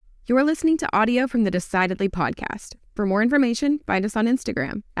You're listening to audio from the Decidedly podcast. For more information, find us on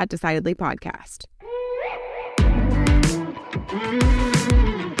Instagram at Decidedly Podcast.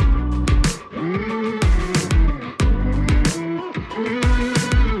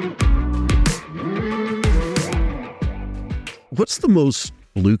 What's the most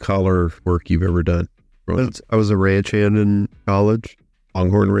blue-collar work you've ever done? I was a ranch hand in college.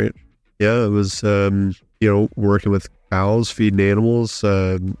 Longhorn Ranch? Yeah, it was, working with cows, feeding animals,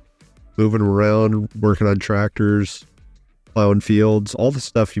 moving around, working on tractors, plowing fields, all the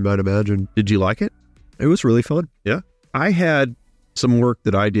stuff you might imagine. Did you like it? It was really fun. Yeah. I had some work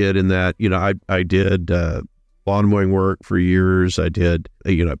that I did in that, I did lawn mowing work for years. I did,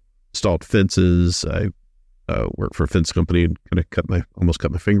 installed fences. I worked for a fence company and kind of almost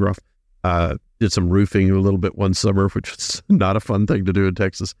cut my finger off. Did some roofing a little bit one summer, which was not a fun thing to do in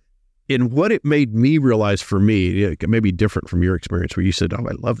Texas. And what it made me realize for me, it may be different from your experience where you said, oh,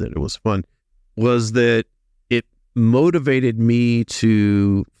 I loved it, it was fun, was that it motivated me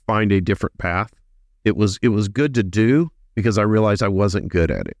to find a different path. It was good to do because I realized I wasn't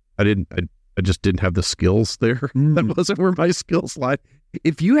good at it. I just didn't have the skills there. That wasn't where my skills lie.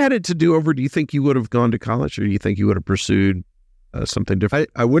 If you had it to do over, do you think you would have gone to college, or do you think you would have pursued something different?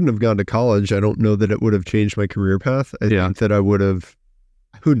 I wouldn't have gone to college. I don't know that it would have changed my career path. I think that I would have,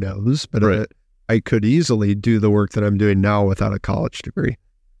 who knows, but right. I could easily do the work that I'm doing now without a college degree.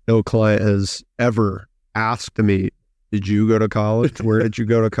 No client has ever asked me, did you go to college? Where did you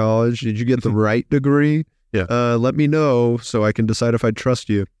go to college? Did you get the right degree? Yeah. Let me know so I can decide if I trust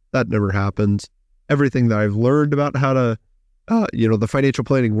you. That never happens. Everything that I've learned about how to, the financial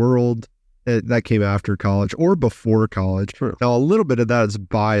planning world, that came after college or before college. True. Now, a little bit of that is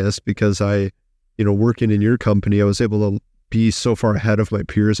biased because working in your company, I was able to be so far ahead of my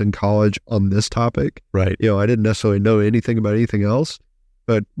peers in college on this topic. Right. I didn't necessarily know anything about anything else,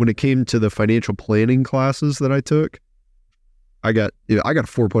 but when it came to the financial planning classes that I took, I got a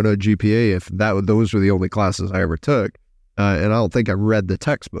 4.0 GPA if those were the only classes I ever took. And I don't think I read the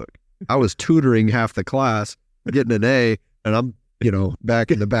textbook. I was tutoring half the class, getting an A, and I'm,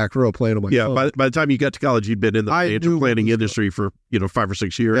 back in the back row playing on my phone. By the time you got to college, you'd been in the financial planning industry for, 5 or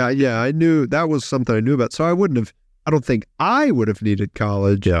 6 years. Yeah, I knew that was something I knew about. So I don't think I would have needed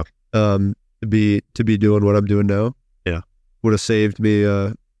college to be doing what I'm doing now. Yeah. Would have saved me,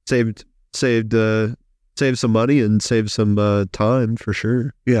 saved some money and saved some time for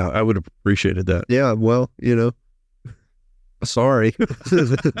sure. Yeah, I would have appreciated that. Yeah, well, sorry.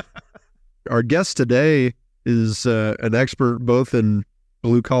 Our guest today is an expert both in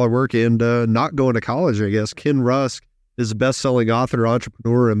blue-collar work and not going to college, I guess. Ken Rusk is a best-selling author,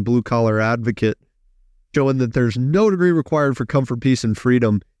 entrepreneur, and blue-collar advocate, showing that there's no degree required for comfort, peace, and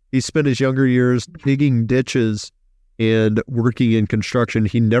freedom. He spent his younger years digging ditches and working in construction.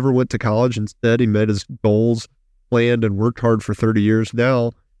 He never went to college. Instead, he met his goals, planned, and worked hard for 30 years.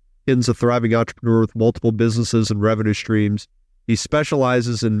 Now, Ken's a thriving entrepreneur with multiple businesses and revenue streams. He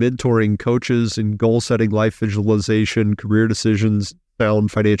specializes in mentoring coaches in goal-setting, life visualization, career decisions,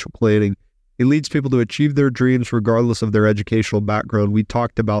 sound financial planning. He leads people to achieve their dreams regardless of their educational background. We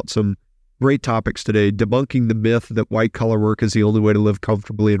talked about some great topics today, debunking the myth that white-collar work is the only way to live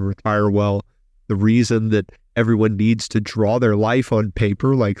comfortably and retire well, the reason that everyone needs to draw their life on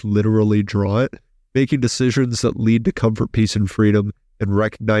paper, like literally draw it, making decisions that lead to comfort, peace, and freedom, and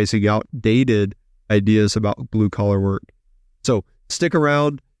recognizing outdated ideas about blue-collar work. So stick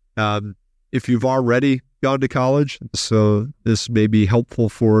around if you've already gone to college. So this may be helpful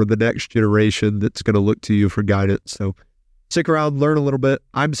for the next generation that's going to look to you for guidance. So stick around, learn a little bit.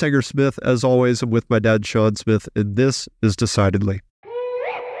 I'm Sanger Smith. As always, I'm with my dad, Sean Smith, and this is Decidedly.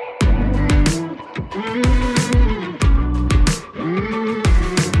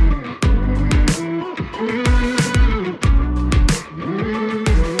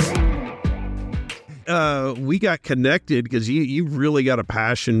 We got connected because you've really got a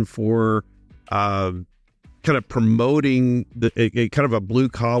passion for kind of promoting a kind of a blue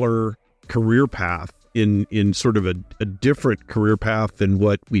collar career path in sort of a different career path than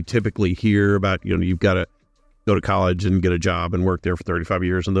what we typically hear about. You've got to go to college and get a job and work there for 35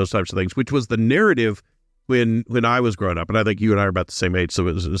 years and those types of things, which was the narrative when I was growing up. And I think you and I are about the same age. So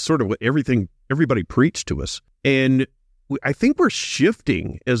it was sort of what everybody preached to us. And I think we're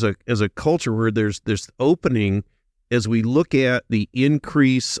shifting as a culture where there's this opening as we look at the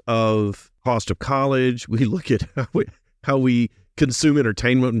increase of cost of college. We look at how we consume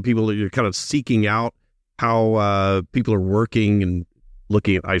entertainment, and people are kind of seeking out how people are working and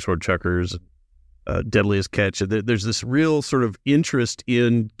looking at Ice Road Chuckers, Deadliest Catch. There's this real sort of interest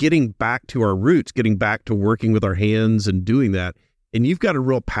in getting back to our roots, getting back to working with our hands and doing that. and you've got a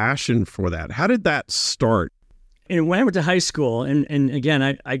real passion for that. How did that start? And when I went to high school, and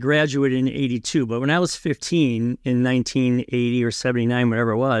again, I graduated in 82, but when I was 15 in 1980 or 79,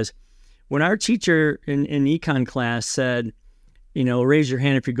 whatever it was, when our teacher in econ class said, raise your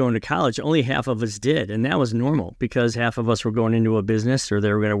hand if you're going to college, only half of us did. And that was normal because half of us were going into a business, or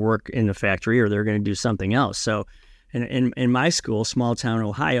they were going to work in a factory, or they were going to do something else. So in my school, small town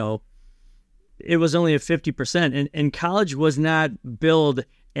Ohio, it was only a 50%. And college was not billed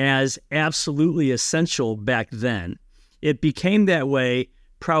as absolutely essential back then. It became that way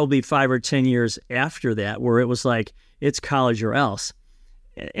probably 5 or 10 years after that, where it was like, it's college or else.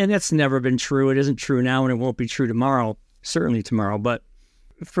 And that's never been true. It isn't true now, and it won't be true tomorrow, certainly tomorrow. But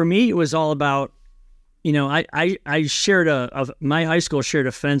for me, it was all about, I shared my high school shared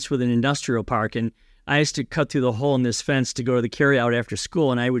a fence with an industrial park, and I used to cut through the hole in this fence to go to the carryout after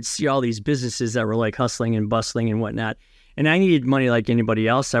school, and I would see all these businesses that were like hustling and bustling and whatnot. And I needed money like anybody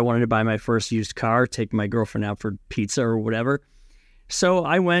else. I wanted to buy my first used car, take my girlfriend out for pizza or whatever. So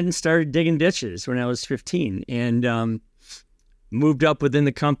I went and started digging ditches when I was 15 and moved up within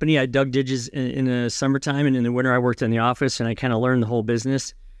the company. I dug ditches in the summertime, and in the winter I worked in the office, and I kind of learned the whole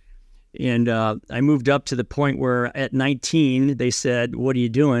business. And I moved up to the point where at 19, they said, what are you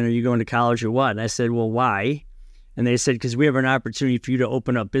doing? Are you going to college or what? And I said, well, why? And they said, because we have an opportunity for you to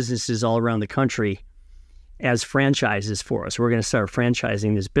open up businesses all around the country as franchises for us. We're going to start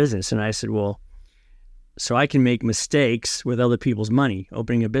franchising this business. And I said, well, so I can make mistakes with other people's money,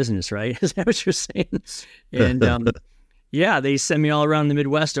 opening a business, right? Is that what you're saying? And yeah, they sent me all around the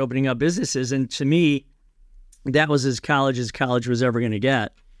Midwest opening up businesses. And to me, that was as college was ever going to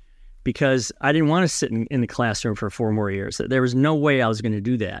get, because I didn't want to sit in the classroom for 4 more years. There was no way I was going to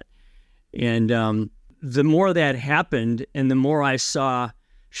do that. And the more that happened, and the more I saw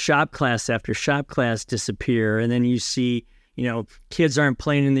shop class after shop class disappear, and then you see, kids aren't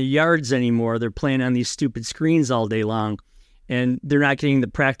playing in the yards anymore. They're playing on these stupid screens all day long, and they're not getting the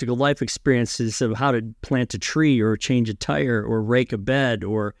practical life experiences of how to plant a tree or change a tire or rake a bed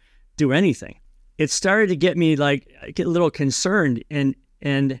or do anything. It started to get me get a little concerned, and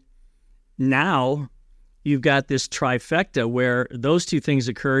now you've got this trifecta where those two things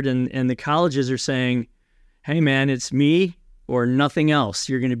occurred, and the colleges are saying, hey man, it's me or nothing else.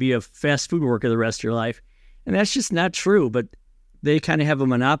 You're going to be a fast food worker the rest of your life. And that's just not true, but they kind of have a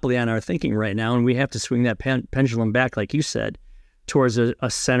monopoly on our thinking right now, and we have to swing that pendulum back, like you said, towards a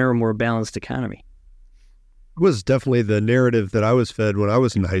center, more balanced economy. It was definitely the narrative that I was fed when I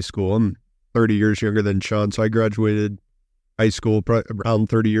was in high school. I'm 30 years younger than Sean, so I graduated high school around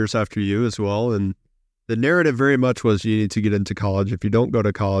 30 years after you as well, and the narrative very much was you need to get into college. If you don't go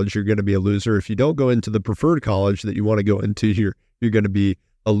to college, you're going to be a loser. If you don't go into the preferred college that you want to go into, you're going to be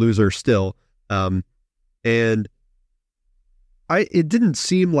a loser still. And it didn't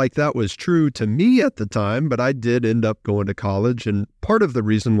seem like that was true to me at the time, but I did end up going to college. And part of the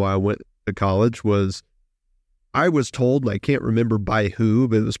reason why I went to college was I was told, and I can't remember by who,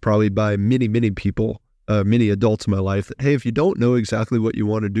 but it was probably by many, many people, many adults in my life, that, hey, if you don't know exactly what you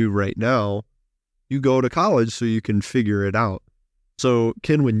want to do right now, you go to college so you can figure it out. So,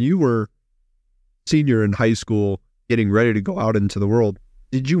 Ken, when you were senior in high school, getting ready to go out into the world,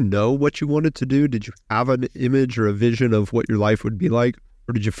 did you know what you wanted to do? Did you have an image or a vision of what your life would be like,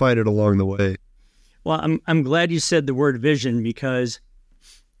 or did you find it along the way? Well, I'm glad you said the word vision, because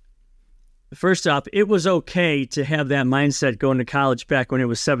first off, it was okay to have that mindset going to college back when it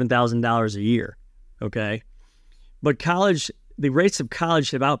was $7,000 a year, okay? But the rates of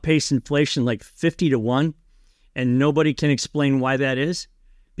college have outpaced inflation like 50 to 1, and nobody can explain why that is,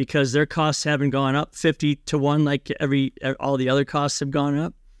 because their costs haven't gone up 50 to 1 like all the other costs have gone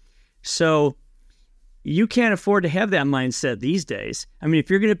up. So you can't afford to have that mindset these days. I mean, if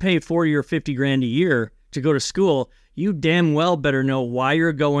you're going to pay 40 or 50 grand a year to go to school, you damn well better know why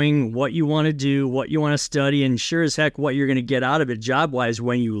you're going, what you want to do, what you want to study, and sure as heck what you're going to get out of it job-wise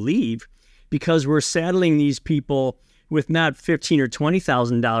when you leave, because we're saddling these people with not $15,000 or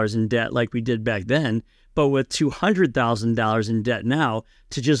 $20,000 in debt like we did back then, but with $200,000 in debt now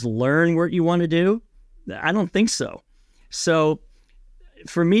to just learn what you want to do? I don't think so. So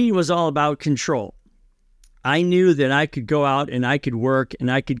for me, it was all about control. I knew that I could go out and I could work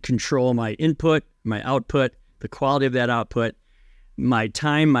and I could control my input, my output, the quality of that output, my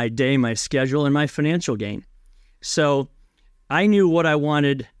time, my day, my schedule, and my financial gain. So I knew what I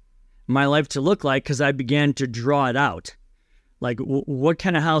wanted my life to look like because I began to draw it out. Like, what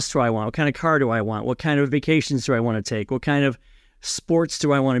kind of house do I want? What kind of car do I want? What kind of vacations do I want to take? What kind of sports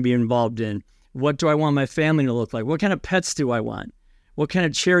do I want to be involved in? What do I want my family to look like? What kind of pets do I want? What kind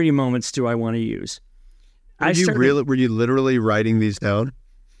of charity moments do I want to use? Were you literally writing these down?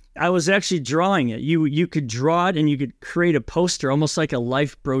 I was actually drawing it. You could draw it and you could create a poster, almost like a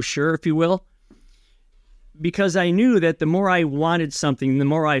life brochure, if you will. Because I knew that the more I wanted something, the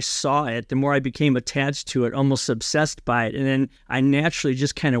more I saw it, the more I became attached to it, almost obsessed by it. And then I naturally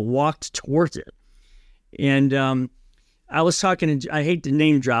just kind of walked towards it. And I was talking to, I hate to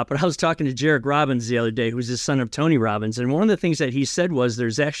name drop, but I was talking to Jared Robbins the other day, who's the son of Tony Robbins. And one of the things that he said was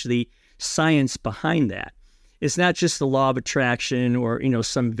there's actually science behind that. It's not just the law of attraction or,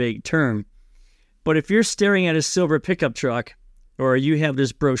 some vague term. But if you're staring at a silver pickup truck, or you have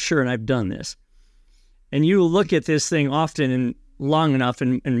this brochure, and I've done this, and you look at this thing often and long enough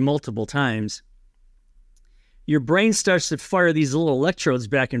and multiple times, your brain starts to fire these little electrodes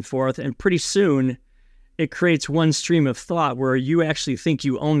back and forth, and pretty soon it creates one stream of thought where you actually think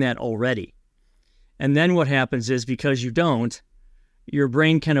you own that already. And then what happens is, because you don't, your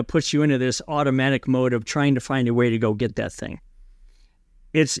brain kind of puts you into this automatic mode of trying to find a way to go get that thing.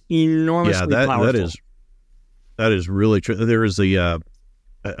 It's enormously powerful. That is really true. There is a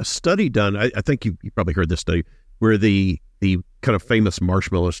study done. I think you probably heard this study where the kind of famous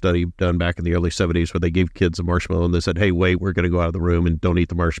marshmallow study done back in the early 70s, where they gave kids a marshmallow and they said, "Hey, wait, we're going to go out of the room and don't eat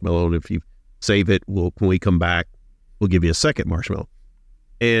the marshmallow. And if you save it, when we come back, we'll give you a second marshmallow."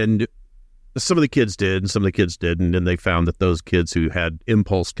 And some of the kids did, and some of the kids didn't. And they found that those kids who had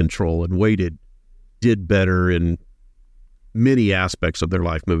impulse control and waited did better in many aspects of their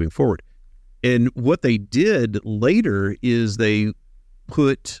life moving forward. And what they did later is they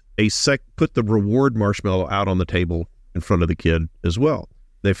put the reward marshmallow out on the table in front of the kid as well.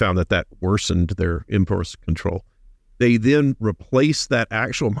 They found that worsened their impulse control. They then replaced that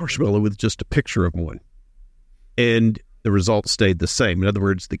actual marshmallow with just a picture of one. And the results stayed the same. In other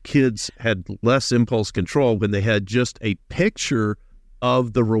words, the kids had less impulse control when they had just a picture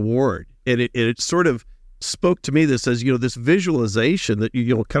of the reward. And it sort of spoke to me that says, this visualization that,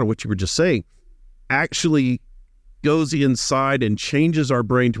 kind of what you were just saying, actually goes inside and changes our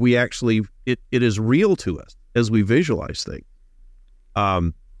brain to it is real to us as we visualize things.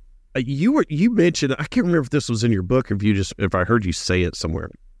 You mentioned, I can't remember if this was in your book or if I heard you say it somewhere.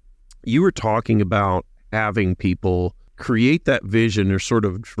 You were talking about having people create that vision or sort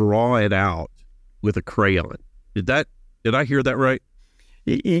of draw it out with a crayon. Did I hear that right?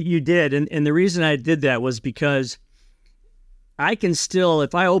 You did, and the reason I did that was because I can still,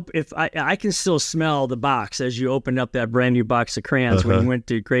 I can still smell the box as you opened up that brand new box of crayons when you went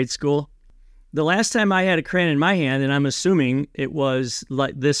to grade school. The last time I had a crayon in my hand, and I'm assuming it was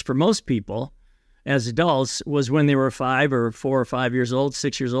like this for most people as adults, was when they were 5 or 4 or 5 years old,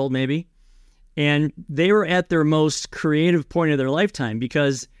 6 years old maybe. And they were at their most creative point of their lifetime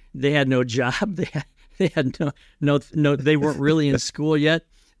because they had no job. They had no, they weren't really in school yet.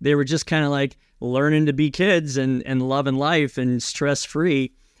 They were just kind of like learning to be kids and loving life and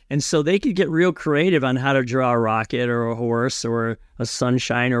stress-free. And so they could get real creative on how to draw a rocket or a horse or a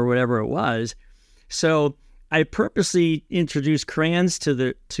sunshine or whatever it was. So I purposely introduced crayons to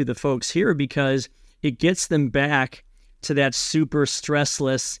the folks here because it gets them back to that super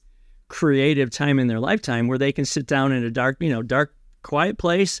stressless, creative time in their lifetime where they can sit down in a dark, quiet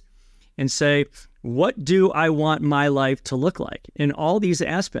place and say, what do I want my life to look like in all these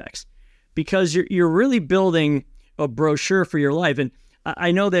aspects? Because you're really building a brochure for your life. And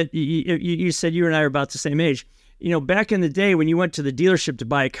I know that you said you and I are about the same age. Back in the day when you went to the dealership to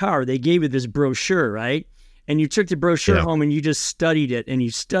buy a car, they gave you this brochure, right? And you took the brochure home and you just studied it and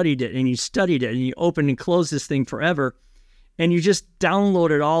you studied it and you studied it and you opened and closed this thing forever. And you just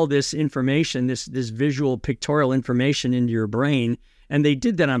downloaded all this information, this visual pictorial information into your brain. And they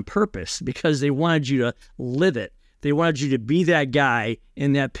did that on purpose because they wanted you to live it. They wanted you to be that guy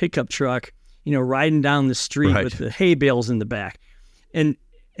in that pickup truck, riding down the street with the hay bales in the back. And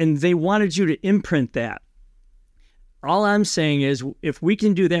they wanted you to imprint that. All I'm saying is, if we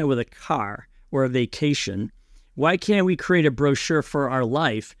can do that with a car or a vacation, why can't we create a brochure for our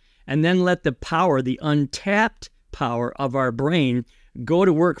life and then let the power, the untapped power of our brain go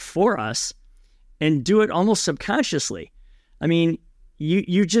to work for us and do it almost subconsciously? I mean,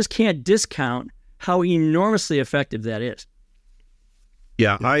 you just can't discount how enormously effective that is.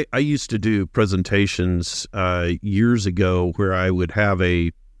 Yeah, I used to do presentations years ago where I would have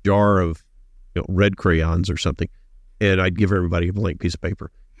a jar of red crayons or something, and I'd give everybody a blank piece of paper.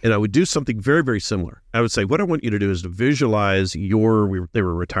 And I would do something very, very similar. I would say, what I want you to do is to visualize they were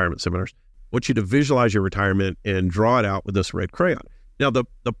retirement seminars. I want you to visualize your retirement and draw it out with this red crayon. Now, the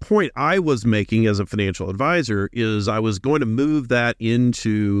point I was making as a financial advisor is I was going to move that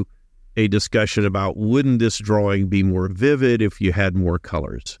into a discussion about, wouldn't this drawing be more vivid if you had more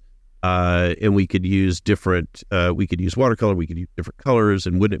colors? and we could use we could use watercolor, we could use different colors,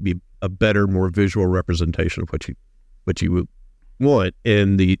 and wouldn't it be a better, more visual representation of what you would want?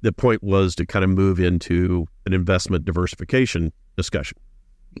 And the point was to kind of move into an investment diversification discussion.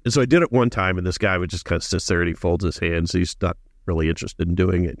 And so I did it one time, and this guy would just kind of sit there and he folds his hands. He's not really interested in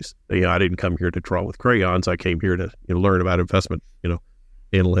doing it. I didn't come here to draw with crayons. I came here to learn about investment,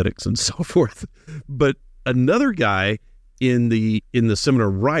 analytics and so forth. But another guy in the seminar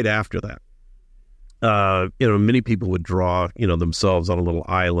right after that, many people would draw, themselves on a little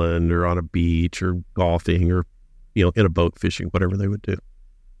island or on a beach or golfing or, in a boat fishing, whatever they would do.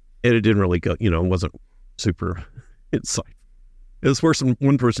 And it didn't really go, it wasn't super insightful. It was where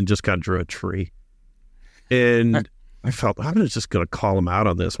one person just kind of drew a tree. And I felt, I'm just going to call them out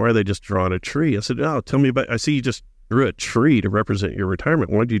on this. Why are they just drawing a tree? I said, tell me I see you just drew a tree to represent your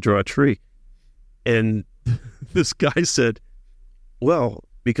retirement. Why did you draw a tree? And this guy said, well,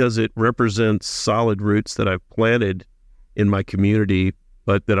 because it represents solid roots that I've planted in my community,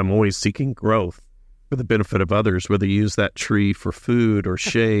 but that I'm always seeking growth for the benefit of others, whether you use that tree for food or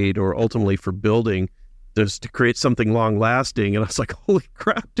shade or ultimately for building, just to create something long lasting. And I was like, holy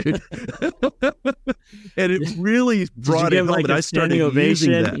crap, dude. And it really brought it home. Like, and I started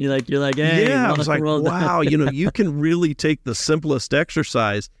using that. You're like, hey, yeah, I was like, wow, you can really take the simplest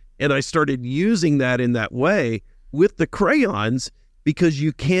exercise. And I started using that in that way with the crayons, because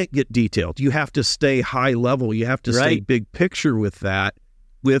you can't get detailed. You have to stay high level. You have to stay big picture with that,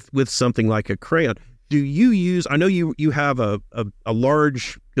 with something like a crayon. Do you use, I know you have a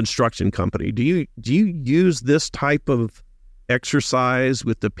large construction company. Do you use this type of exercise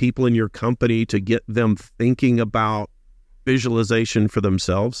with the people in your company to get them thinking about visualization for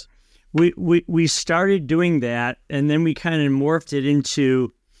themselves? We started doing that, and then we kind of morphed it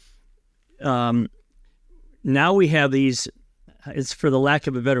into, now we have these, it's, for the lack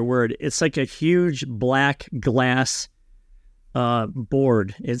of a better word, it's like a huge black glass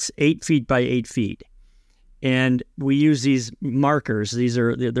board. It's 8 feet by 8 feet. And we use these markers.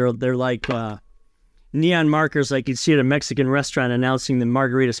 They're like neon markers, like you'd see at a Mexican restaurant announcing the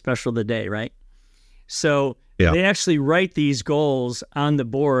margarita special of the day, right? So they actually write these goals on the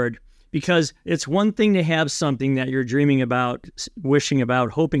board, because it's one thing to have something that you're dreaming about, wishing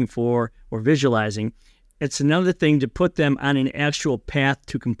about, hoping for, or visualizing. It's another thing to put them on an actual path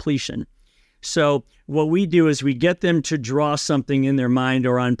to completion. So what we do is we get them to draw something in their mind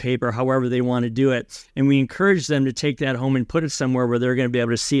or on paper, however they want to do it, and we encourage them to take that home and put it somewhere where they're going to be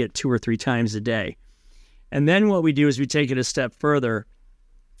able to see it 2 or 3 times a day. And then what we do is we take it a step further,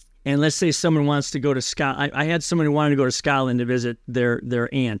 and let's say someone wants to go to Scotland. I had someone who wanted to go to Scotland to visit their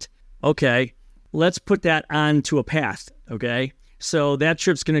aunt. Okay, let's put that onto a path, okay? So that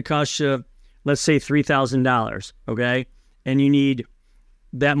trip's going to cost you, let's say, $3,000, okay? And you need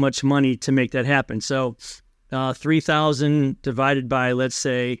that much money to make that happen. So 3,000 divided by, let's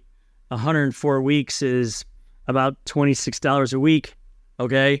say, 104 weeks is about $26 a week,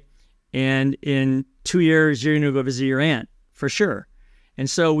 okay? And in 2 years, you're going to go visit your aunt, for sure. And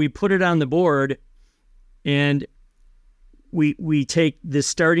so we put it on the board, and we take the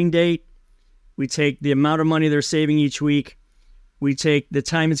starting date, we take the amount of money they're saving each week, we take the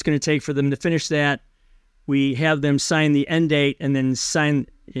time it's going to take for them to finish that, we have them sign the end date and then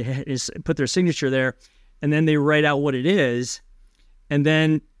put their signature there, and then they write out what it is, and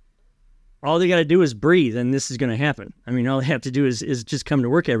then all they got to do is breathe, and this is going to happen. I mean, all they have to do is just come to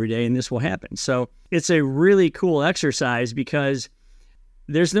work every day, and this will happen. So it's a really cool exercise, because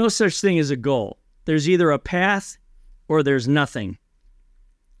there's no such thing as a goal. There's either a path or there's nothing.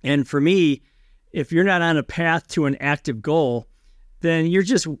 And for me, if you're not on a path to an active goal, then you're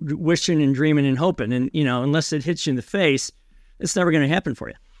just wishing and dreaming and hoping. And, unless it hits you in the face, it's never going to happen for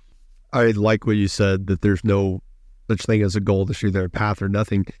you. I like what you said, that there's no such thing as a goal. There's either a path or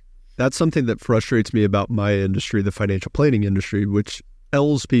nothing. That's something that frustrates me about my industry, the financial planning industry, which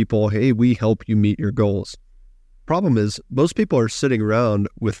tells people, hey, we help you meet your goals. Problem is, most people are sitting around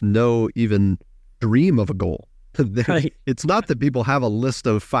with no even dream of a goal. Right. It's not that people have a list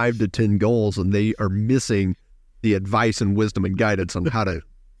of 5 to 10 goals and they are missing the advice and wisdom and guidance on how to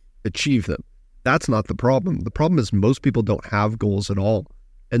achieve them. That's not the problem. The problem is most people don't have goals at all.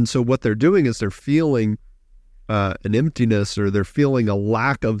 And so what they're doing is they're feeling an emptiness, or they're feeling a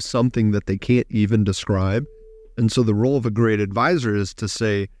lack of something that they can't even describe. And so the role of a great advisor is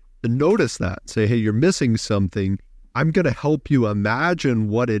to notice that, say, hey, you're missing something. I'm going to help you imagine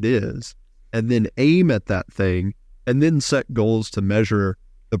what it is, and then aim at that thing, and then set goals to measure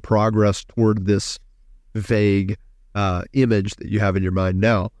the progress toward this vague image that you have in your mind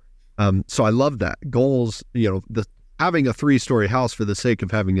now. So I love that. Goals, the having a 3-story house for the sake of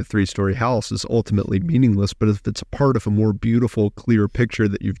having a 3-story house is ultimately meaningless. But if it's a part of a more beautiful, clear picture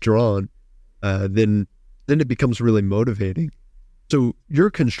that you've drawn, then it becomes really motivating. So your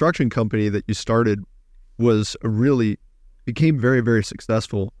construction company that you started became very, very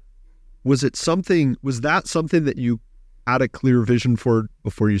successful. Was that something that you had a clear vision for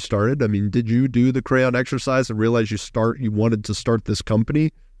before you started? I mean, did you do the crayon exercise and realize you wanted to start this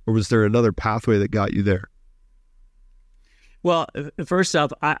company, or was there another pathway that got you there? Well, first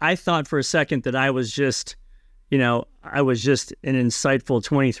off, I thought for a second that I was just an insightful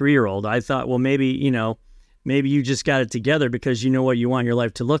 23-year-old. I thought, well, maybe you just got it together because you know what you want your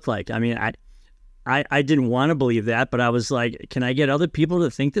life to look like. I mean, I didn't want to believe that, but I was like, can I get other people to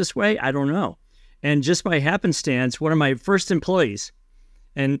think this way? I don't know. And just by happenstance, one of my first employees,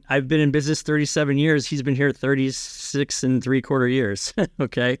 and I've been in business 37 years, he's been here 36 and 3/4 years,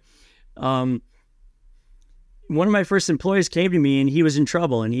 okay? One of my first employees came to me, and he was in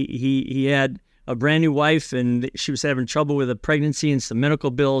trouble, and he had a brand new wife, and she was having trouble with a pregnancy and some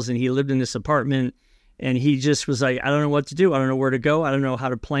medical bills, and he lived in this apartment, and he just was like, I don't know what to do. I don't know where to go. I don't know how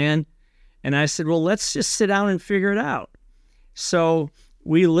to plan. And I said, well, let's just sit down and figure it out. So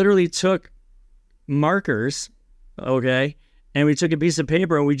we literally took markers, okay, and we took a piece of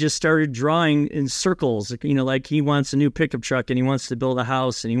paper and we just started drawing in circles, like he wants a new pickup truck and he wants to build a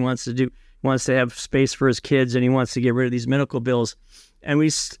house and he wants to have space for his kids and he wants to get rid of these medical bills. And we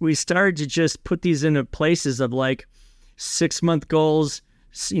started to just put these into places of like 6-month goals,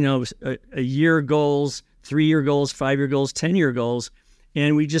 a year goals, 3-year goals, 5-year goals, 10-year goals.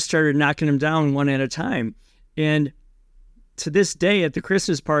 And we just started knocking them down one at a time. And to this day at the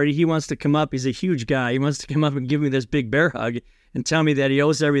Christmas party, he wants to come up. He's a huge guy. He wants to come up and give me this big bear hug and tell me that he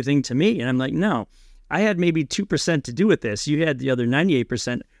owes everything to me. And I'm like, no, I had maybe 2% to do with this. You had the other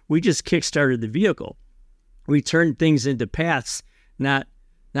 98%. We just kickstarted the vehicle. We turned things into paths, not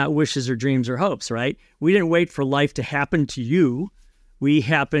wishes or dreams or hopes, right? We didn't wait for life to happen to you. We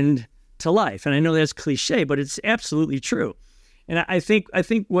happened to life. And I know that's cliche, but it's absolutely true. And I think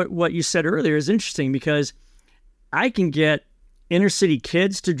what you said earlier is interesting because I can get inner city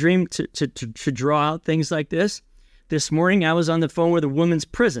kids to dream, to draw out things like this. This morning, I was on the phone with a women's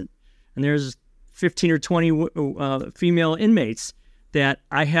prison, and there's 15 or 20 female inmates that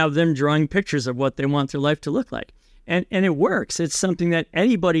I have them drawing pictures of what they want their life to look like. And it works. It's something that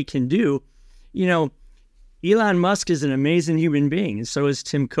anybody can do. Elon Musk is an amazing human being, and so is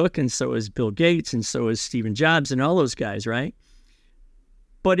Tim Cook, and so is Bill Gates, and so is Steve Jobs, and all those guys, right?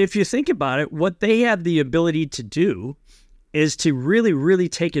 But if you think about it, what they have the ability to do is to really, really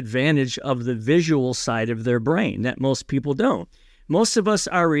take advantage of the visual side of their brain that most people don't. Most of us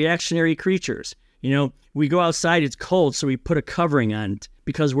are reactionary creatures. We go outside, it's cold, so we put a covering on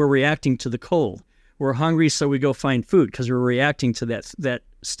because we're reacting to the cold. We're hungry, so we go find food because we're reacting to that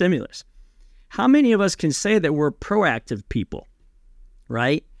stimulus. How many of us can say that we're proactive people,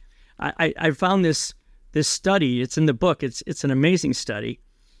 right? I found this study. It's in the book. It's an amazing study.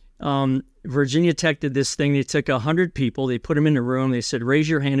 Virginia Tech did this thing. They took 100 people. They put them in a room. They said, raise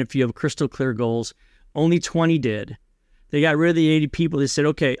your hand if you have crystal clear goals. Only 20 did. They got rid of the 80 people. They said,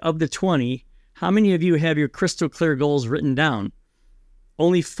 okay, of the 20, how many of you have your crystal clear goals written down?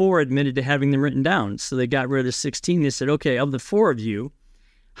 Only 4 admitted to having them written down. So they got rid of the 16. They said, okay, of the 4 of you,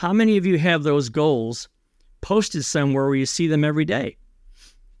 how many of you have those goals posted somewhere where you see them every day?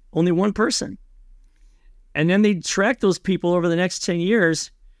 Only 1 person. And then they tracked those people over the next 10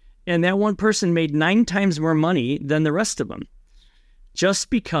 years, and that 1 person made 9 times more money than the rest of them, just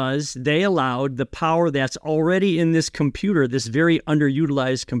because they allowed the power that's already in this computer, this very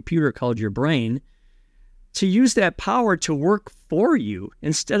underutilized computer called your brain, to use that power to work for you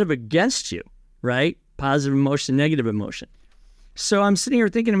instead of against you, right? Positive emotion, negative emotion. So I'm sitting here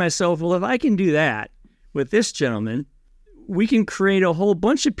thinking to myself, well, if I can do that with this gentleman, we can create a whole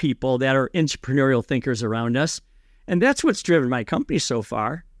bunch of people that are entrepreneurial thinkers around us. And that's what's driven my company so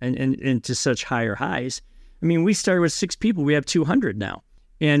far and to such higher highs. I mean, we started with 6 people. We have 200 now.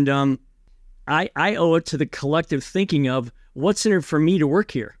 And I owe it to the collective thinking of what's in it for me to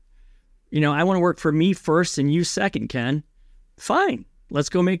work here. I want to work for me first and you second, Ken. Fine. Let's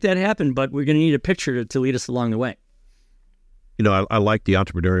go make that happen. But we're going to need a picture to lead us along the way. I like the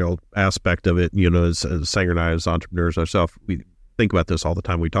entrepreneurial aspect of it. As Sanger and I, as entrepreneurs ourselves, we think about this all the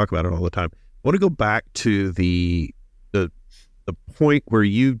time. We talk about it all the time. I want to go back to the point where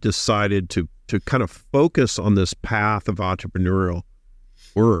you decided to kind of focus on this path of entrepreneurial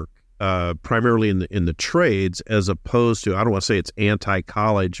work, primarily in the trades, as opposed to, I don't want to say it's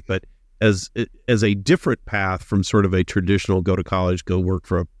anti-college, but as a different path from sort of a traditional go to college, go work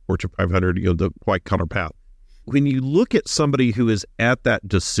for a Fortune 500, the white collar path. when you look at somebody who is at that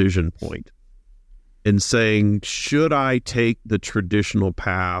decision point and saying, should I take the traditional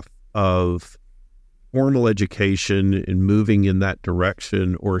path of formal education and moving in that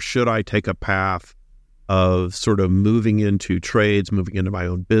direction, or should I take a path of sort of moving into trades, moving into my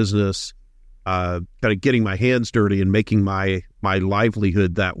own business, kind of getting my hands dirty and making my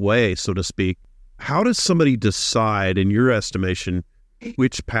livelihood that way, so to speak? How does somebody decide, in your estimation,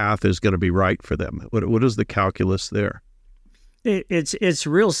 which path is going to be right for them? What is the calculus there? It's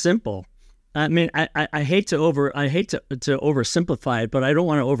real simple. I mean, I hate to oversimplify it, but I don't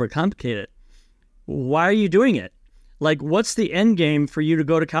want to overcomplicate it. Why are you doing it? Like, what's the end game for you to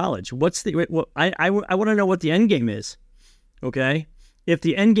go to college? I want to know what the end game is. Okay, if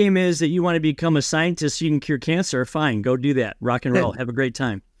the end game is that you want to become a scientist so you can cure cancer, fine, go do that. Rock and roll, have a great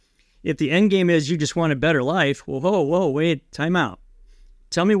time. If the end game is you just want a better life, well, whoa, wait, time out.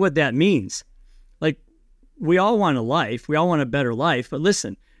 Tell me what that means. Like, we all want a life, we all want a better life, but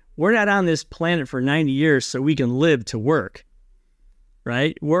listen, we're not on this planet for 90 years so we can live to work,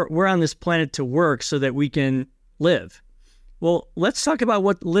 right? We're on this planet to work so that we can live. Well, let's talk about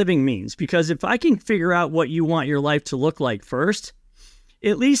what living means, because if I can figure out what you want your life to look like first,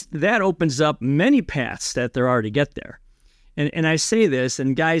 at least that opens up many paths that there are to get there. And I say this,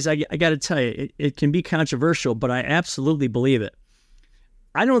 and guys, I got to tell you, it can be controversial, but I absolutely believe it.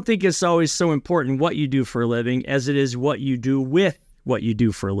 I don't think it's always so important what you do for a living as it is what you do with what you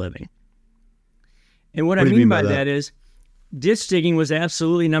do for a living. And what I mean by that is, ditch digging was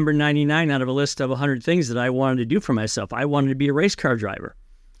absolutely number 99 out of a list of 100 things that I wanted to do for myself. I wanted to be a race car driver.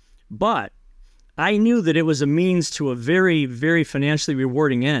 But I knew that it was a means to a very, very financially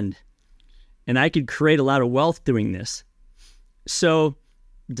rewarding end. And I could create a lot of wealth doing this. So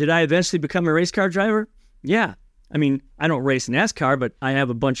did I eventually become a race car driver? Yeah. I mean, I don't race NASCAR, but I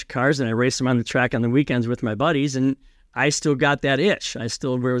have a bunch of cars and I race them on the track on the weekends with my buddies, and I still got that itch. I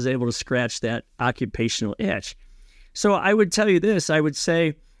still was able to scratch that occupational itch. So I would tell you this, I would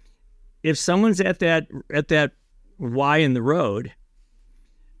say, if someone's at that Y in the road,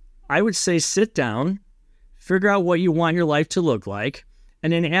 I would say sit down, figure out what you want your life to look like,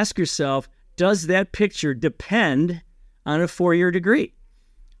 and then ask yourself, does that picture depend on a 4-year degree?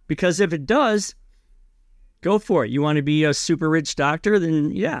 Because if it does, go for it. You want to be a super rich doctor?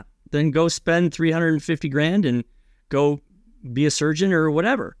 Then go spend $350,000 and go be a surgeon or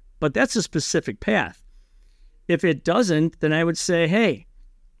whatever. But that's a specific path. If it doesn't, then I would say, hey,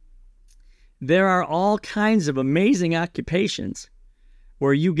 there are all kinds of amazing occupations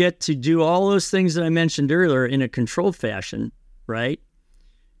where you get to do all those things that I mentioned earlier in a controlled fashion, right?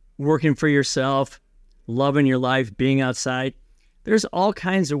 Working for yourself, loving your life, being outside. There's all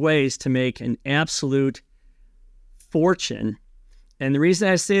kinds of ways to make an absolute fortune. And the reason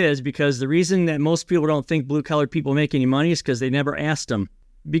I say that is because the reason that most people don't think blue-collar people make any money is because they never asked them.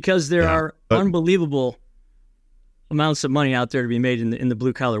 Because there are unbelievable amounts of money out there to be made in the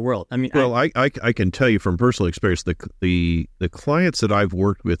blue-collar world. I mean, well, I can tell you from personal experience, the clients that I've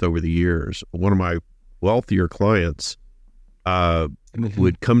worked with over the years, one of my wealthier clients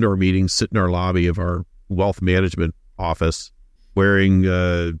would come to our meetings, sit in our lobby of our wealth management office, wearing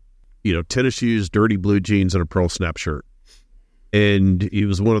tennis shoes, dirty blue jeans, and a pearl snap shirt. And he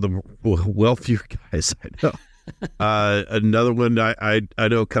was one of the wealthier guys I know. Another one I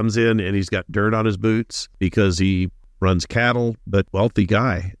know comes in and he's got dirt on his boots because he runs cattle, but wealthy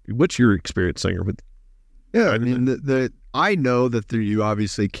guy. What's your experience, Singer? Yeah, I mean, I know that you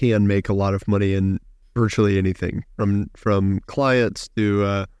obviously can make a lot of money in virtually anything, from clients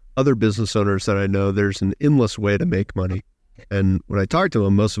to other business owners that I know. There's an endless way to make money. And when I talk to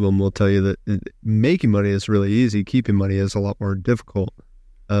them, most of them will tell you that making money is really easy. Keeping money is a lot more difficult.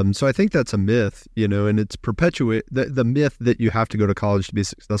 So I think that's a myth, and it's the myth that you have to go to college to be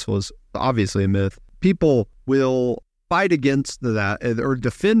successful is obviously a myth. People will fight against that or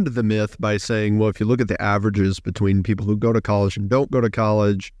defend the myth by saying, well, if you look at the averages between people who go to college and don't go to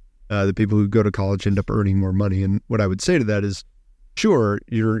college, the people who go to college end up earning more money. And what I would say to that is, sure,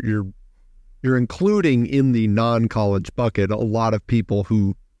 you're including in the non-college bucket a lot of people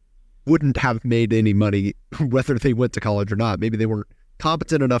who wouldn't have made any money whether they went to college or not. Maybe they weren't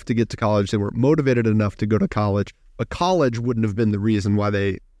competent enough to get to college. They weren't motivated enough to go to college, but college wouldn't have been the reason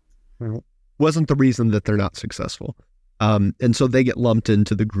why wasn't the reason that they're not successful. And so they get lumped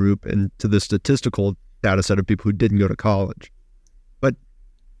into the group and to the statistical data set of people who didn't go to college. But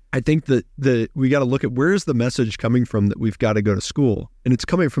I think that we got to look at where's the message coming from that we've got to go to school. And it's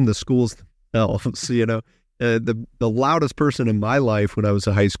coming from the schools themselves. The loudest person in my life when I was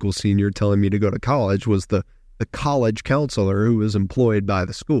a high school senior telling me to go to college was the college counselor who was employed by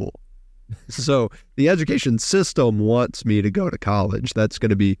the school. So the education system wants me to go to college. That's going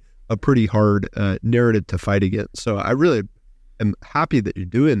to be a pretty hard narrative to fight against. So I really am happy that you're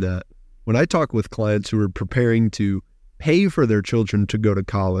doing that. When I talk with clients who are preparing to pay for their children to go to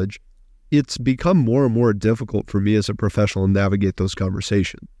college, it's become more and more difficult for me as a professional to navigate those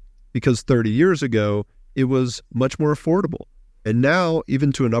conversations, because 30 years ago, it was much more affordable. And now,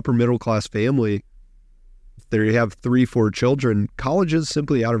 even to an upper middle class family, if they have 3-4 children, college is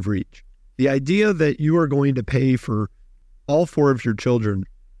simply out of reach. The idea that you are going to pay for all 4 of your children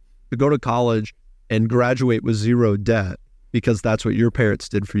to go to college and graduate with zero debt, because that's what your parents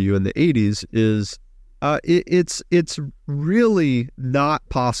did for you in the 80s, is it's really not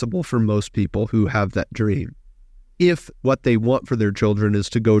possible for most people who have that dream. If what they want for their children is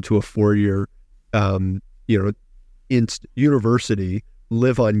to go to a 4-year, university,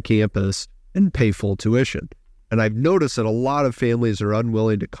 live on campus, and pay full tuition. And I've noticed that a lot of families are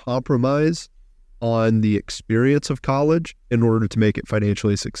unwilling to compromise on the experience of college in order to make it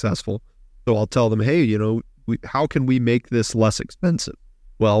financially successful. So I'll tell them, hey, how can we make this less expensive?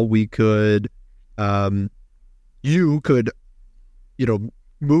 Well, we could, you could,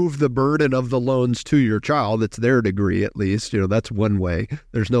 move the burden of the loans to your child. It's their degree, at least. That's one way.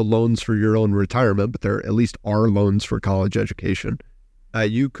 There's no loans for your own retirement, but there at least are loans for college education.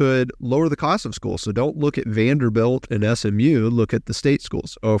 You could lower the cost of school. So don't look at Vanderbilt and SMU, look at the state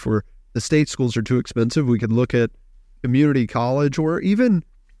schools. Oh, if the state schools are too expensive, we could look at community college, or even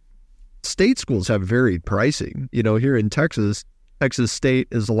state schools have varied pricing. Here in Texas State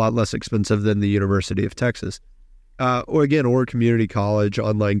is a lot less expensive than the University of Texas. Or community college,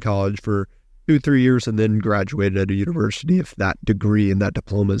 online college for 2-3 years, and then graduate at a university if that degree and that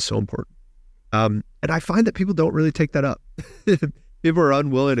diploma is so important. And I find that people don't really take that up. People are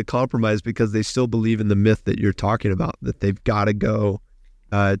unwilling to compromise because they still believe in the myth that you're talking about, that they've got to go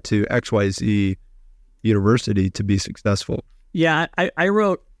to XYZ university to be successful. Yeah, I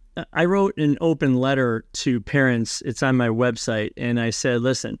wrote an open letter to parents. It's on my website. And I said,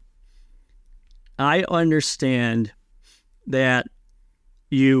 listen, I understand that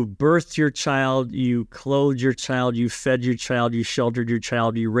you birthed your child, you clothed your child, you fed your child, you sheltered your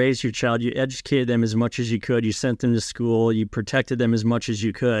child, you raised your child, you educated them as much as you could, you sent them to school, you protected them as much as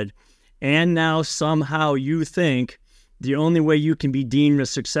you could. And now somehow you think the only way you can be deemed a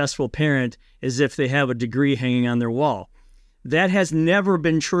successful parent is if they have a degree hanging on their wall. That has never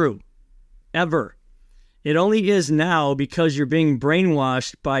been true, ever. It only is now because you're being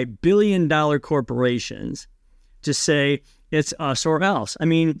brainwashed by billion-dollar corporations to say it's us or else. I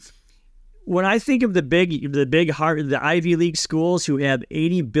mean, when I think of the Ivy League schools who have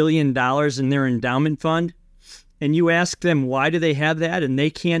 $80 billion in their endowment fund, and you ask them why do they have that, and they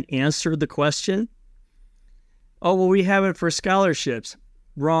can't answer the question. Oh, well, we have it for scholarships.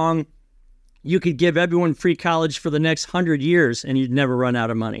 Wrong. You could give everyone free college for the next 100 years, and you'd never run out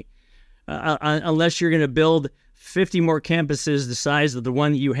of money. Unless you're going to build 50 more campuses the size of the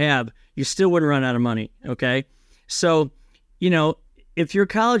one that you have, you still wouldn't run out of money, okay? So, if your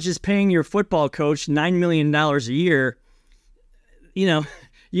college is paying your football coach $9 million a year,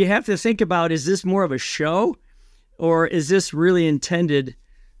 you have to think about, is this more of a show, or is this really intended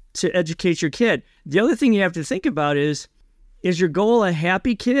to educate your kid? The other thing you have to think about is your goal a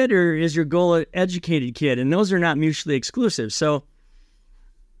happy kid, or is your goal an educated kid? And those are not mutually exclusive. So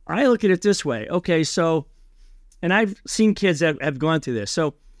I look at it this way. Okay, so, and I've seen kids that have gone through this.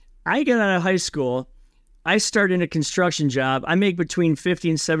 So I get out of high school, I start in a construction job. I make between $50,000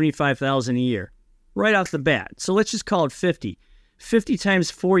 and $75,000 a year right off the bat. So let's just call it 50. 50 times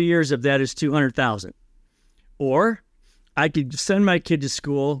 4 years of that is $200,000. Or I could send my kid to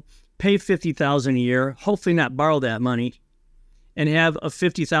school, pay $50,000 a year, hopefully not borrow that money, and have a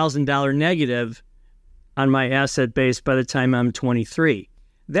 $50,000 negative on my asset base by the time I'm 23.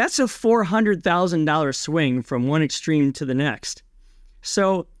 That's a $400,000 swing from one extreme to the next.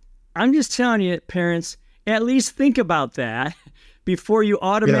 So I'm just telling you, parents, at least think about that before you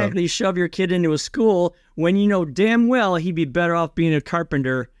automatically shove your kid into a school when you know damn well he'd be better off being a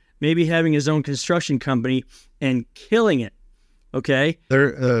carpenter, maybe having his own construction company and killing it. Okay.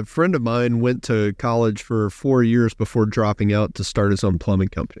 A friend of mine went to college for 4 years before dropping out to start his own plumbing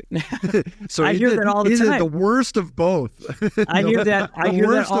company. So I hear that all the time. He did the worst of both. I hear that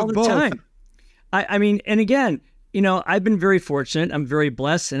all the time. I mean, and again, I've been very fortunate. I'm very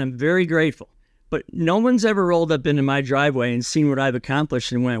blessed and I'm very grateful. But no one's ever rolled up into my driveway and seen what I've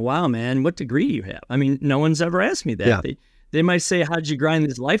accomplished and went, wow, man, what degree do you have? I mean, no one's ever asked me that. Yeah. They might say, how'd you grind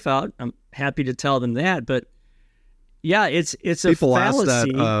this life out? I'm happy to tell them that, but yeah, it's a people fallacy, ask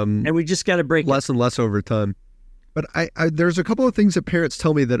that, and we just got to break less and less over time. But there's a couple of things that parents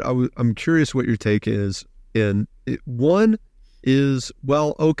tell me that I'm curious what your take is. And one is,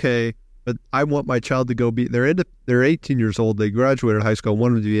 well, okay, but I want my child to go they're 18 years old. They graduated high school,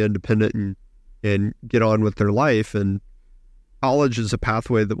 want them to be independent and get on with their life. And college is a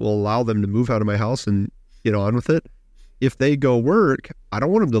pathway that will allow them to move out of my house and get on with it. If they go work, I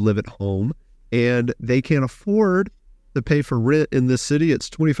don't want them to live at home, and they can't afford to pay for rent in this city. It's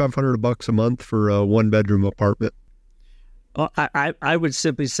 $2,500 a month for a 1-bedroom apartment. Well, I would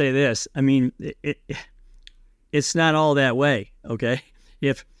simply say this. I mean, it's not all that way, okay?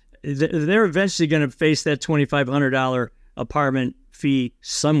 If they're eventually going to face that $2,500 apartment fee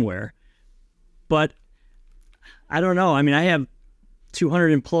somewhere, but I don't know. I mean, I have 200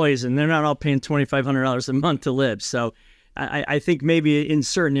 employees, and they're not all paying $2,500 a month to live. So I think maybe in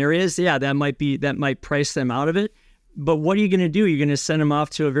certain areas, yeah, that might price them out of it. But what are you going to do? You're going to send them off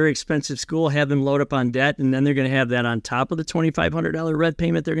to a very expensive school, have them load up on debt, and then they're going to have that on top of the $2,500 rent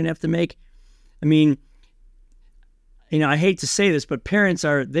payment they're going to have to make. I mean, I hate to say this, but parents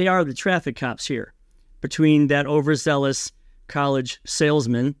are the traffic cops here between that overzealous college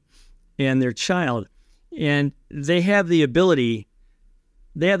salesman and their child. And they have the ability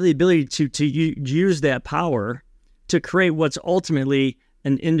to use that power to create what's ultimately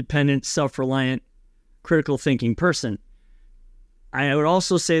an independent, self-reliant, critical thinking person. I would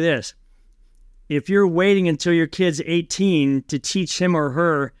also say this. If you're waiting until your kid's 18 to teach him or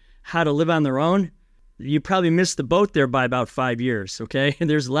her how to live on their own, you probably missed the boat there by about 5 years, okay? And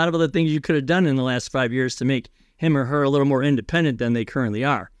there's a lot of other things you could have done in the last 5 years to make him or her a little more independent than they currently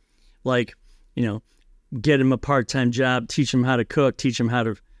are. Like, get him a part-time job, teach him how to cook, teach him how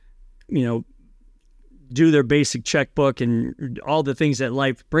to, do their basic checkbook and all the things that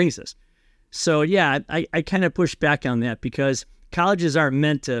life brings us. So, yeah, I kind of push back on that because colleges aren't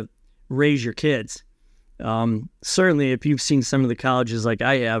meant to raise your kids. Certainly, if you've seen some of the colleges like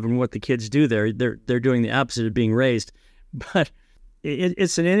I have and what the kids do there, they're doing the opposite of being raised. But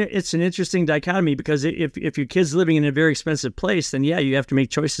it's an interesting dichotomy because if your kid's living in a very expensive place, then, yeah, you have to make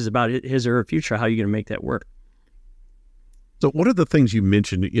choices about his or her future. How are you going to make that work? So one of the things you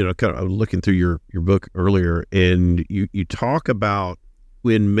mentioned, kind of looking through your book earlier, and you talk about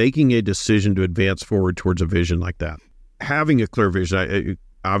when making a decision to advance forward towards a vision like that, having a clear vision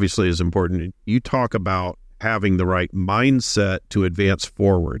obviously is important. You talk about having the right mindset to advance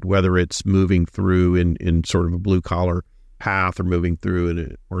forward, whether it's moving through in sort of a blue collar path or moving through in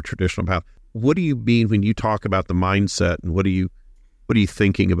a more traditional path. What do you mean when you talk about the mindset, and what are you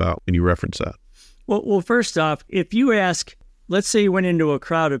thinking about when you reference that? Well, first off, if you ask, let's say you went into a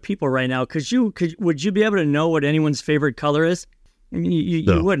crowd of people right now, would you be able to know what anyone's favorite color is? I mean,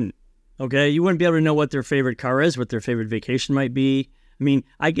 you wouldn't, okay? You wouldn't be able to know what their favorite car is, what their favorite vacation might be. I mean,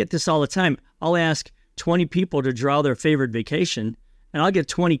 I get this all the time. I'll ask 20 people to draw their favorite vacation, and I'll get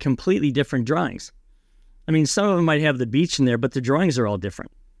 20 completely different drawings. I mean, some of them might have the beach in there, but the drawings are all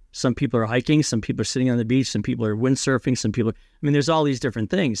different. Some people are hiking, some people are sitting on the beach, some people are windsurfing, there's all these different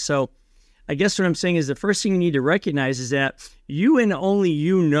things. So I guess what I'm saying is the first thing you need to recognize is that you and only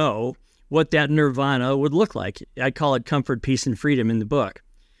you know what that nirvana would look like. I call it comfort, peace, and freedom in the book.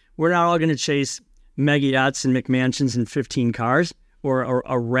 We're not all going to chase mega yachts and McMansions and 15 cars or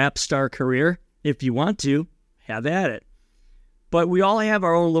a rap star career. If you want to, have at it. But we all have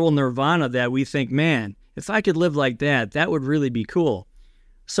our own little nirvana that we think, man, if I could live like that, that would really be cool.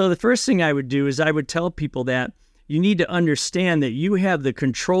 So the first thing I would do is I would tell people that you need to understand that you have the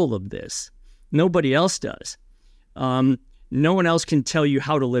control of this. Nobody else does. No one else can tell you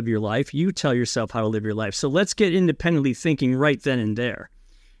how to live your life. You tell yourself how to live your life. So let's get independently thinking right then and there.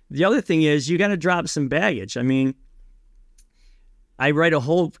 The other thing is you got to drop some baggage. I mean, I write a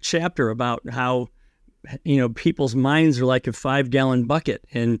whole chapter about how, people's minds are like a 5-gallon bucket.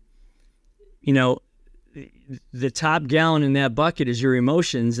 And, the top gallon in that bucket is your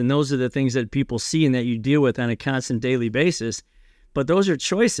emotions. And those are the things that people see and that you deal with on a constant daily basis. But those are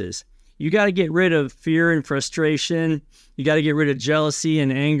choices. You got to get rid of fear and frustration. You got to get rid of jealousy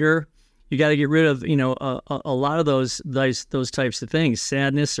and anger. You got to get rid of, a lot of those types of things,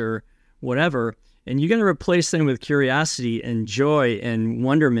 sadness or whatever. And you got to replace them with curiosity and joy and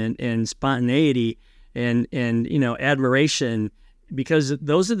wonderment and spontaneity and admiration, because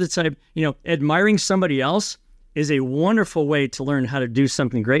those are the type, admiring somebody else is a wonderful way to learn how to do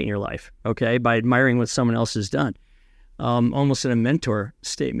something great in your life, okay, by admiring what someone else has done. Almost in a mentor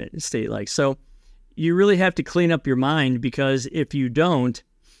state like. So you really have to clean up your mind, because if you don't,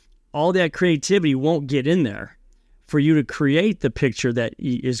 all that creativity won't get in there for you to create the picture that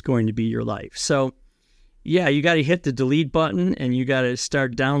is going to be your life. So yeah, you got to hit the delete button and you got to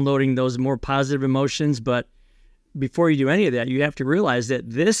start downloading those more positive emotions, but before you do any of that, you have to realize that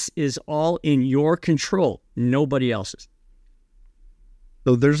this is all in your control, nobody else's.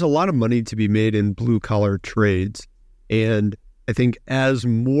 So there's a lot of money to be made in blue collar trades. And I think as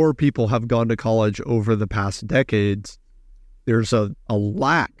more people have gone to college over the past decades, there's a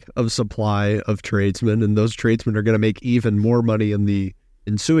lack of supply of tradesmen, and those tradesmen are going to make even more money in the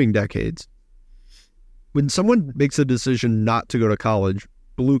ensuing decades. When someone makes a decision not to go to college,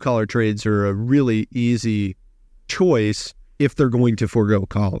 blue collar trades are a really easy choice if they're going to forego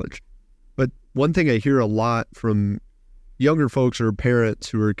college. But one thing I hear a lot from younger folks or parents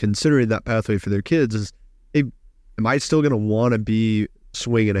who are considering that pathway for their kids is, hey, am I still going to want to be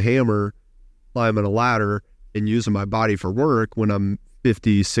swinging a hammer, climbing a ladder, and using my body for work when I'm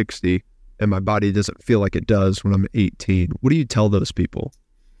 50, 60, and my body doesn't feel like it does when I'm 18? What do you tell those people?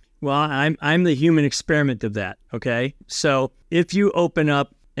 Well, I'm the human experiment of that, okay? So if you open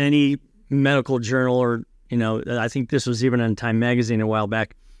up any medical journal or, I think this was even on Time Magazine a while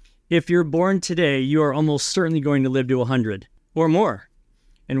back, if you're born today, you are almost certainly going to live to 100 or more.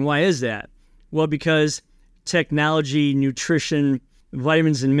 And why is that? Well, because technology, nutrition,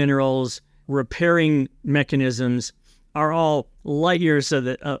 vitamins and minerals, repairing mechanisms are all light years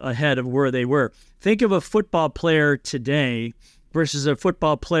ahead of where they were. Think of a football player today versus a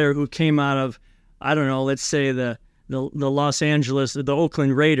football player who came out of, I don't know, let's say the Los Angeles, the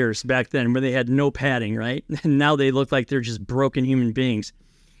Oakland Raiders back then, where they had no padding, right? And now they look like they're just broken human beings.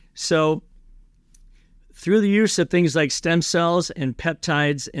 So through the use of things like stem cells and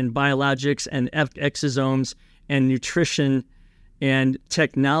peptides and biologics and exosomes and nutrition and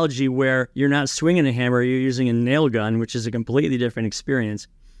technology where you're not swinging a hammer, you're using a nail gun, which is a completely different experience.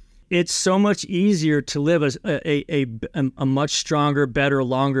 It's so much easier to live a much stronger, better,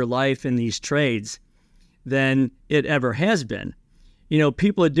 longer life in these trades than it ever has been.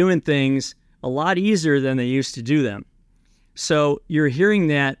 People are doing things a lot easier than they used to do them. So you're hearing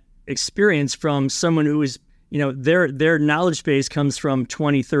that experience from someone who is, their knowledge base comes from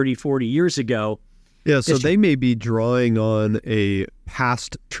 20, 30, 40 years ago. Yeah, so they may be drawing on a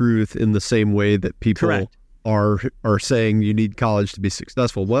past truth in the same way that people Correct. are saying you need college to be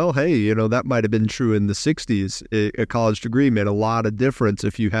successful. Well, hey, that might have been true in the 60s. A college degree made a lot of difference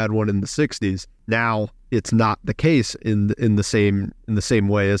if you had one in the 60s. Now it's not the case in the same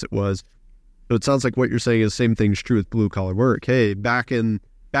way as it was. So it sounds like what you're saying is the same thing's true with blue collar work. Hey, back in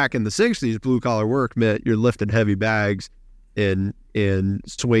the 60s, blue collar work meant you're lifting heavy bags and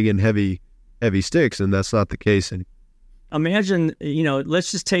swinging heavy sticks, and that's not the case anymore. Imagine,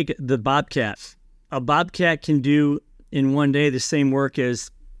 let's just take the Bobcat. A Bobcat can do in one day the same work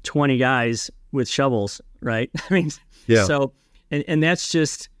as 20 guys with shovels, right? I mean, yeah. So, and that's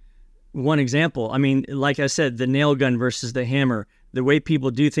just one example. I mean, like I said, the nail gun versus the hammer, the way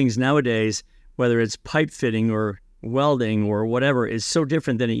people do things nowadays, whether it's pipe fitting or welding or whatever, is so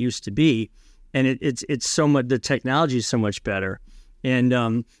different than it used to be. And it's so much, the technology is so much better.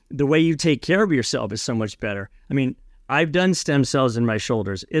 And the way you take care of yourself is so much better. I mean, I've done stem cells in my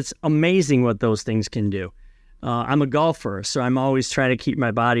shoulders. It's amazing what those things can do. I'm a golfer, so I'm always trying to keep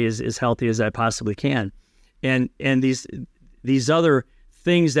my body as healthy as I possibly can. And these other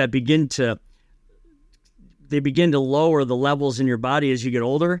things that begin to lower the levels in your body as you get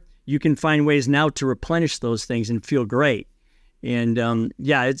older, you can find ways now to replenish those things and feel great. And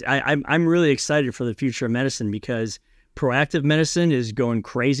I'm really excited for the future of medicine because proactive medicine is going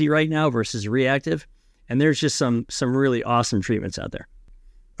crazy right now versus reactive. And there's just some really awesome treatments out there.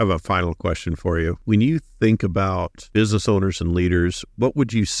 I have a final question for you. When you think about business owners and leaders, what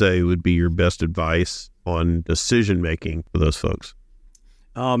would you say would be your best advice on decision-making for those folks?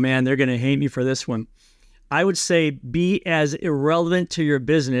 Oh, man, they're going to hate me for this one. I would say be as irrelevant to your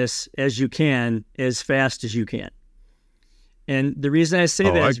business as you can, as fast as you can. And the reason I say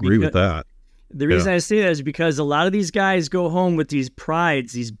that I is agree with that. The reason I say that is because a lot of these guys go home with these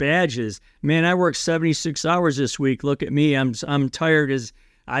prides, these badges. Man, I worked 76 hours this week. Look at me. I'm tired as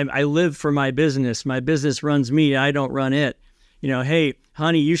I live for my business. My business runs me. I don't run it. Hey,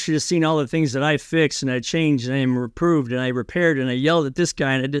 honey, you should have seen all the things that I fixed and I changed and I improved and I repaired and I yelled at this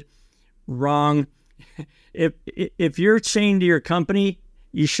guy and I did wrong. If you're chained to your company,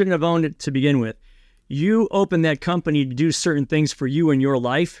 you shouldn't have owned it to begin with. You opened that company to do certain things for you in your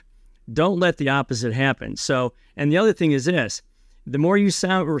life. Don't let the opposite happen. So, and the other thing is this, the more you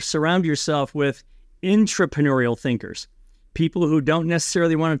surround yourself with intrapreneurial thinkers, people who don't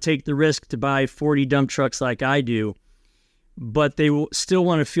necessarily want to take the risk to buy 40 dump trucks like I do, but they will still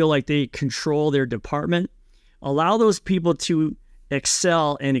want to feel like they control their department, allow those people to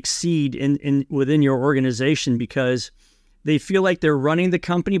excel and exceed within your organization because they feel like they're running the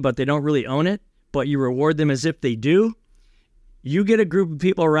company, but they don't really own it. but you reward them as if they do. You get a group of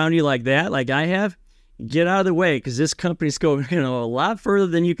people around you like that, like I have, get out of the way, because this company's going a lot further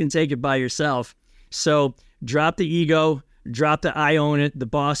than you can take it by yourself. So drop the ego, drop the I own it, the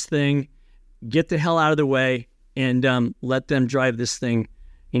boss thing, get the hell out of the way, and let them drive this thing,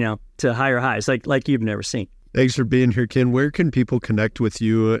 to higher highs like you've never seen. Thanks for being here, Ken. Where can people connect with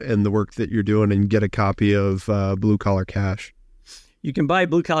you and the work that you're doing and get a copy of Blue Collar Cash? You can buy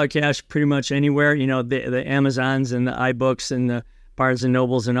Blue Collar Cash pretty much anywhere, the Amazons and the iBooks and the Barnes &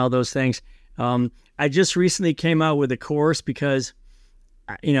 Nobles and all those things. I just recently came out with a course because,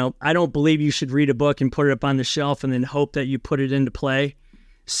 I don't believe you should read a book and put it up on the shelf and then hope that you put it into play.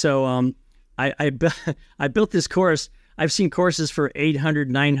 So I built this course. I've seen courses for $800,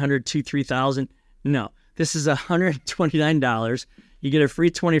 $900, $2,000, $3,000. No, this is $129. You get a free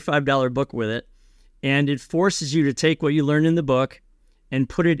 $25 book with it, and it forces you to take what you learned in the book and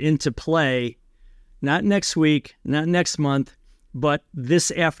put it into play, not next week, not next month, but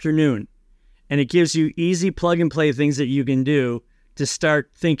this afternoon. And it gives you easy plug-and-play things that you can do to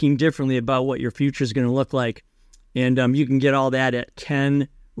start thinking differently about what your future is going to look like. And you can get all that at kenrusk.com.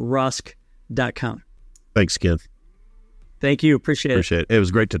 Thanks, Ken. Thank you. Appreciate it. It was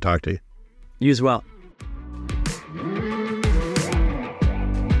great to talk to you. You as well.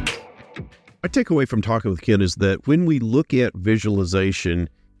 My takeaway from talking with Ken is that when we look at visualization,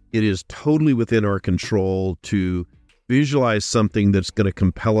 it is totally within our control to visualize something that's going to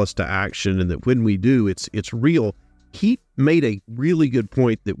compel us to action, and that when we do, it's real. He made a really good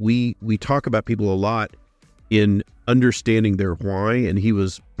point that we talk about people a lot in understanding their why, and he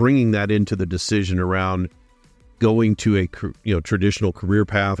was bringing that into the decision around going to a traditional career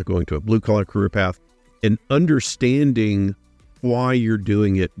path or going to a blue-collar career path, and understanding why you're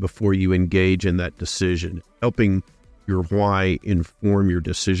doing it before you engage in that decision, helping your why inform your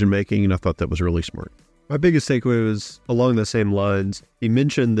decision-making, and I thought that was really smart. My biggest takeaway was along the same lines. He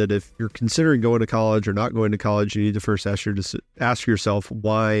mentioned that if you're considering going to college or not going to college, you need to first ask yourself,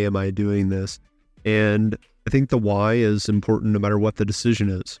 why am I doing this? And I think the why is important no matter what the decision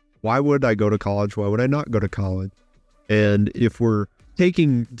is. Why would I go to college? Why would I not go to college? And if we're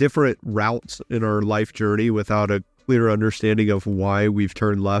taking different routes in our life journey without a clear understanding of why we've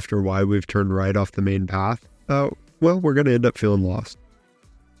turned left or why we've turned right off the main path, we're going to end up feeling lost.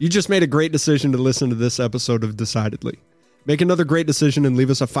 You just made a great decision to listen to this episode of Decidedly. Make another great decision and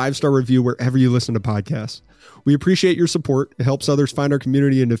leave us a 5-star review wherever you listen to podcasts. We appreciate your support. It helps others find our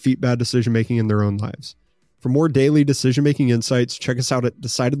community and defeat bad decision-making in their own lives. For more daily decision-making insights, check us out at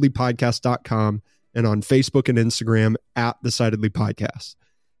decidedlypodcast.com and on Facebook and Instagram at Decidedly Podcast.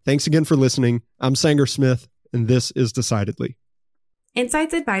 Thanks again for listening. I'm Sanger Smith, and this is Decidedly.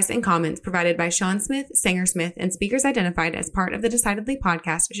 Insights, advice, and comments provided by Sean Smith, Sanger Smith, and speakers identified as part of the Decidedly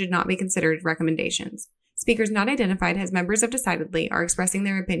podcast should not be considered recommendations. Speakers not identified as members of Decidedly are expressing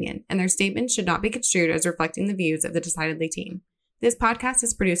their opinion, and their statements should not be construed as reflecting the views of the Decidedly team. This podcast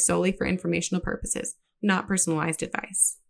is produced solely for informational purposes, not personalized advice.